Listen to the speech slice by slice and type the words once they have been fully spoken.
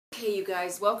Okay, you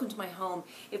guys, welcome to my home.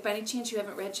 If by any chance you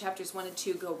haven't read chapters 1 and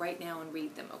 2, go right now and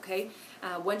read them, okay?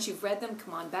 Once you've read them,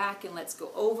 come on back and let's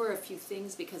go over a few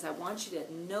things because I want you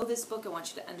to know this book, I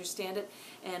want you to understand it,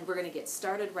 and we're going to get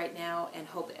started right now and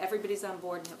hope that everybody's on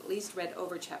board and have at least read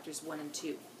over chapters 1 and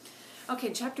 2. Okay,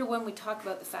 in chapter 1 we talk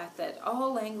about the fact that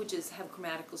all languages have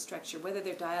grammatical structure, whether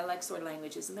they're dialects or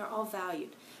languages, and they're all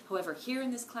valued. However, here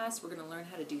in this class we're going to learn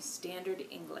how to do standard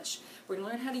English. We're going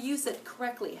to learn how to use it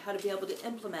correctly, how to be able to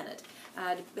implement it,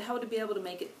 how to be able to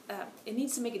make it, it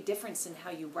needs to make a difference in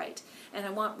how you write. And I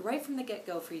want right from the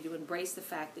get-go for you to embrace the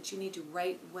fact that you need to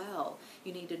write well.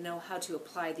 You need to know how to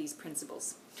apply these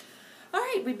principles. All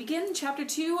right, we begin in chapter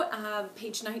 2,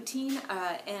 page 19,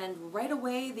 and right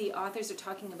away the authors are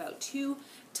talking about two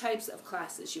types of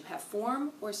classes. You have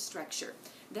form or structure.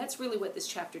 That's really what this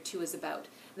chapter 2 is about.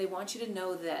 They want you to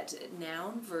know that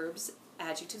noun, verbs,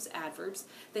 adjectives, adverbs,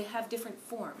 they have different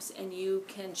forms, and you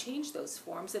can change those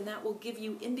forms, and that will give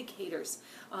you indicators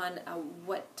on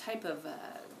what type of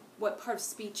what part of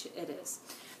speech it is.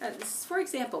 For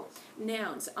example,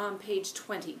 nouns on page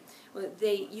 20.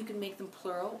 You can make them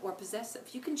plural or possessive.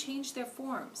 You can change their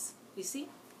forms. You see?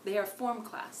 They are form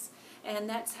class. And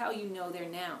that's how you know they're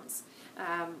nouns.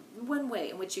 One way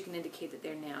in which you can indicate that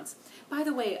they're nouns. By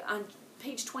the way, on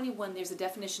page 21 there's a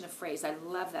definition of phrase. I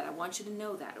love that. I want you to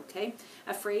know that, okay?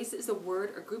 A phrase is a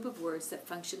word or group of words that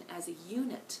function as a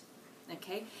unit.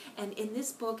 Okay? And in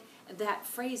this book, that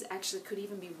phrase actually could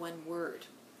even be one word.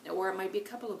 Or it might be a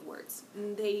couple of words.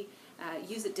 They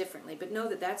use it differently, but know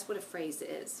that that's what a phrase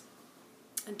is.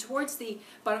 And towards the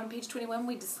bottom of page 21,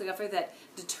 we discover that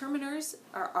determiners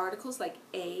are articles like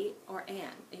a or an.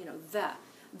 You know,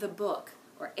 the book,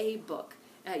 or a book.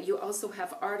 You also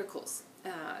have articles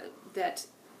that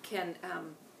can,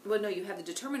 you have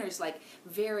the determiners like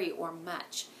very or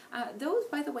much. Those,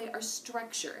 by the way, are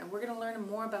structure, and we're going to learn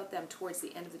more about them towards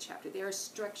the end of the chapter. They are a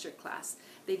structure class.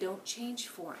 They don't change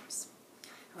forms.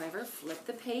 However, flip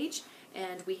the page,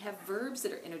 and we have verbs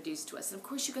that are introduced to us. And of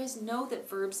course, you guys know that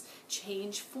verbs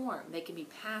change form. They can be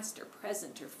past or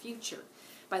present or future.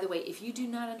 By the way, if you do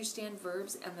not understand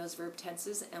verbs and those verb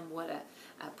tenses and what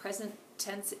a present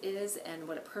tense is and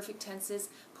what a perfect tense is,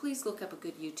 please look up a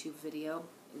good YouTube video.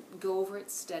 Go over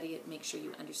it, study it, make sure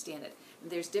you understand it.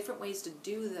 There's different ways to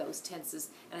do those tenses,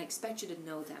 and I expect you to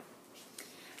know them.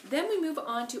 Then we move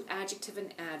on to adjective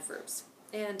and adverbs.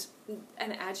 And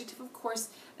an adjective, of course,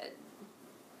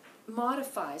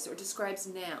 modifies or describes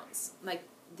nouns, like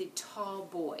the tall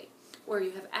boy. Or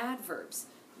you have adverbs,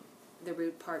 the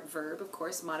root part verb, of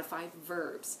course, modify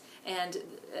verbs. And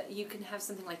you can have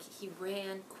something like, he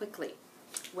ran quickly.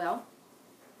 Well,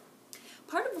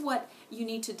 part of what you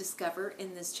need to discover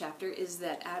in this chapter is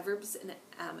that adverbs and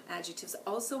adjectives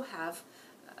also have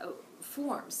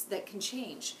forms that can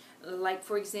change. Like,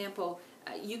 for example,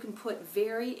 you can put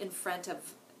very in front of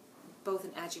both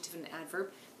an adjective and an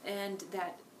adverb, and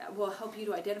that will help you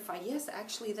to identify, yes,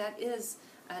 actually that is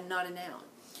not a noun.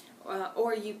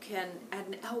 Or you can add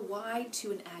an ly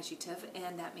to an adjective,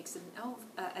 and that makes it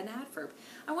an adverb.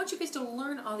 I want you guys to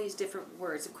learn all these different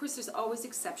words. Of course, there's always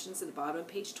exceptions at the bottom of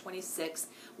page 26.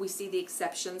 We see the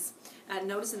exceptions.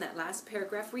 Notice in that last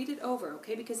paragraph, read it over,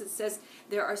 okay, because it says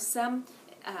there are some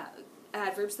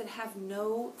adverbs that have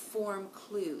no form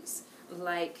clues,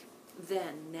 like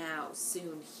then, now,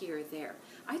 soon, here, there.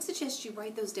 I'd suggest you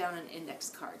write those down on index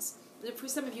cards. For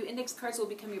some of you, index cards will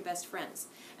become your best friends.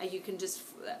 You can just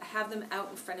have them out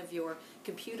in front of your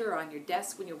computer or on your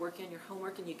desk when you're working on your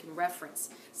homework, and you can reference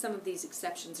some of these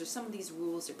exceptions or some of these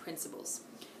rules or principles.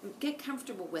 Get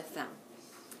comfortable with them.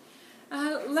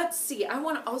 Let's see, I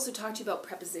want to also talk to you about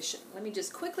preposition. Let me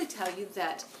just quickly tell you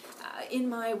that in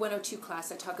my 102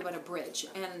 class I talk about a bridge,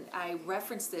 and I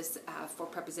reference this for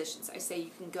prepositions. I say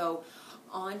you can go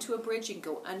onto a bridge, you can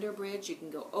go under a bridge, you can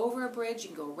go over a bridge, you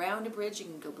can go around a bridge, you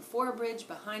can go before a bridge,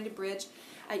 behind a bridge.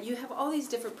 You have all these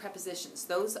different prepositions.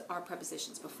 Those are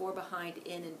prepositions: before, behind,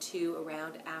 in and to,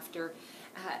 around, after.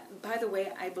 By the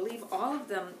way, I believe all of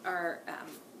them are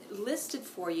listed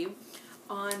for you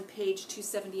on page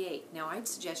 278. Now, I'd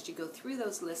suggest you go through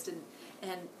those lists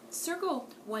and circle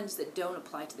ones that don't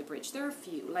apply to the bridge. There are a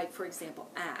few, like, for example,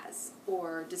 as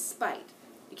or despite.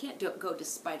 You can't go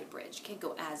despite a bridge. You can't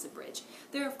go as a bridge.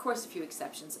 There are, of course, a few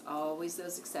exceptions. Always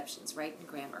those exceptions, right, in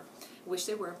grammar. Wish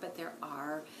there weren't, but there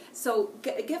are. So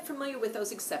get familiar with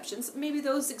those exceptions. Maybe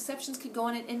those exceptions could go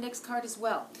on an index card as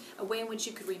well, a way in which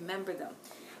you could remember them.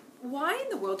 Why in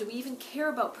the world do we even care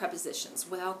about prepositions?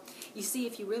 Well, you see,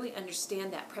 if you really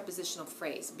understand that prepositional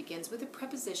phrase, it begins with a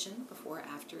preposition, before,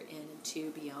 after, in, and to,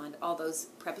 beyond, all those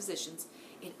prepositions.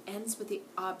 It ends with the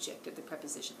object of the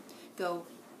preposition. Go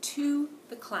to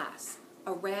the class,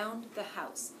 around the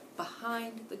house,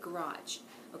 behind the garage.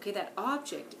 Okay, that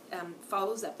object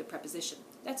follows up the preposition.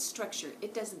 That's structure.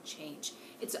 It doesn't change.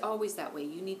 It's always that way.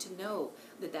 You need to know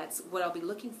that that's what I'll be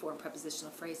looking for in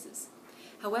prepositional phrases.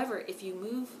 However, if you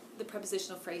move the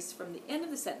prepositional phrase from the end of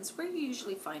the sentence, where you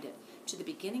usually find it, to the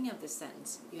beginning of the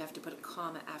sentence, you have to put a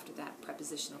comma after that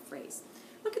prepositional phrase.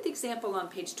 Look at the example on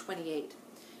page 28.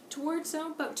 Towards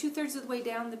about 2/3 of the way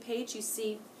down the page, you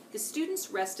see the students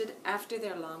rested after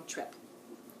their long trip.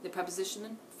 The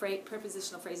prepositional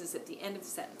phrase is at the end of the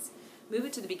sentence. Move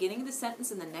it to the beginning of the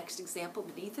sentence in the next example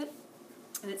beneath it,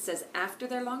 and it says, after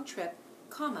their long trip,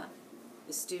 comma,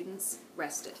 the students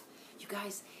rested. You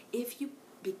guys, if you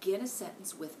begin a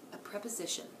sentence with a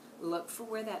preposition, look for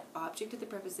where that object of the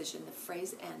preposition, the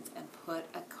phrase ends, and put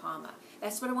a comma.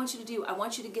 That's what I want you to do. I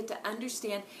want you to get to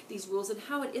understand these rules and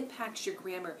how it impacts your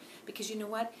grammar. Because you know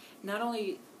what? Not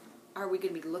only are we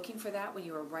going to be looking for that when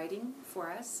you are writing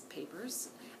for us papers,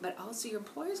 but also your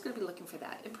employer is going to be looking for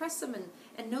that. Impress them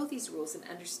and know these rules and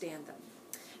understand them.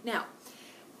 Now,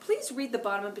 please read the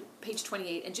bottom of page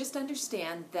 28 and just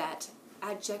understand that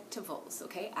adjectivals,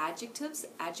 okay?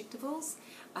 Adjectivals,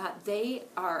 they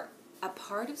are a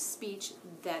part of speech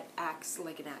that acts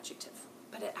like an adjective,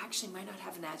 but it actually might not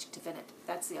have an adjective in it.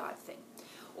 That's the odd thing.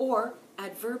 Or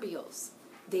adverbials.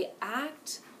 They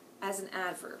act as an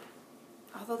adverb,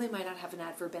 although they might not have an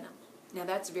adverb in them. Now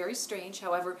that's very strange.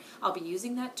 However, I'll be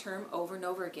using that term over and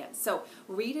over again. So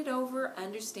read it over,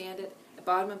 understand it. The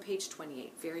bottom of page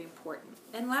 28, very important.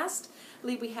 And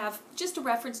lastly, we have just a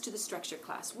reference to the structure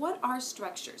class. What are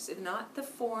structures? If not the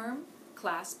form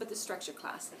class, but the structure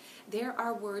class. There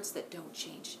are words that don't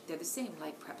change. They're the same,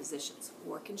 like prepositions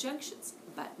or conjunctions,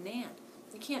 but and and.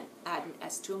 You can't add an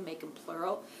S to them, make them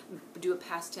plural, do a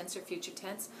past tense or future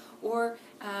tense, or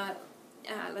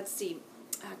let's see,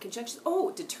 conjunctions.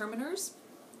 Oh, determiners,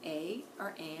 a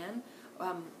or an,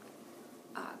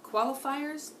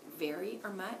 qualifiers, very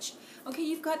or much. Okay,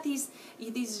 you've got these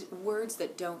words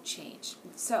that don't change.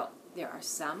 So there are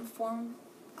some form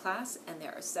class and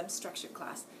there are some structure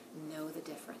class. Know the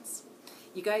difference.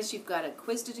 You guys, you've got a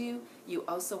quiz to do. You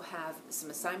also have some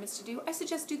assignments to do. I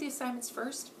suggest do the assignments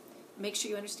first. Make sure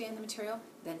you understand the material,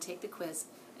 then take the quiz.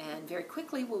 And very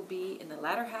quickly we'll be in the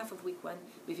latter half of week 1,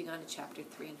 moving on to chapter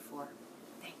 3 and 4.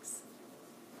 Thanks.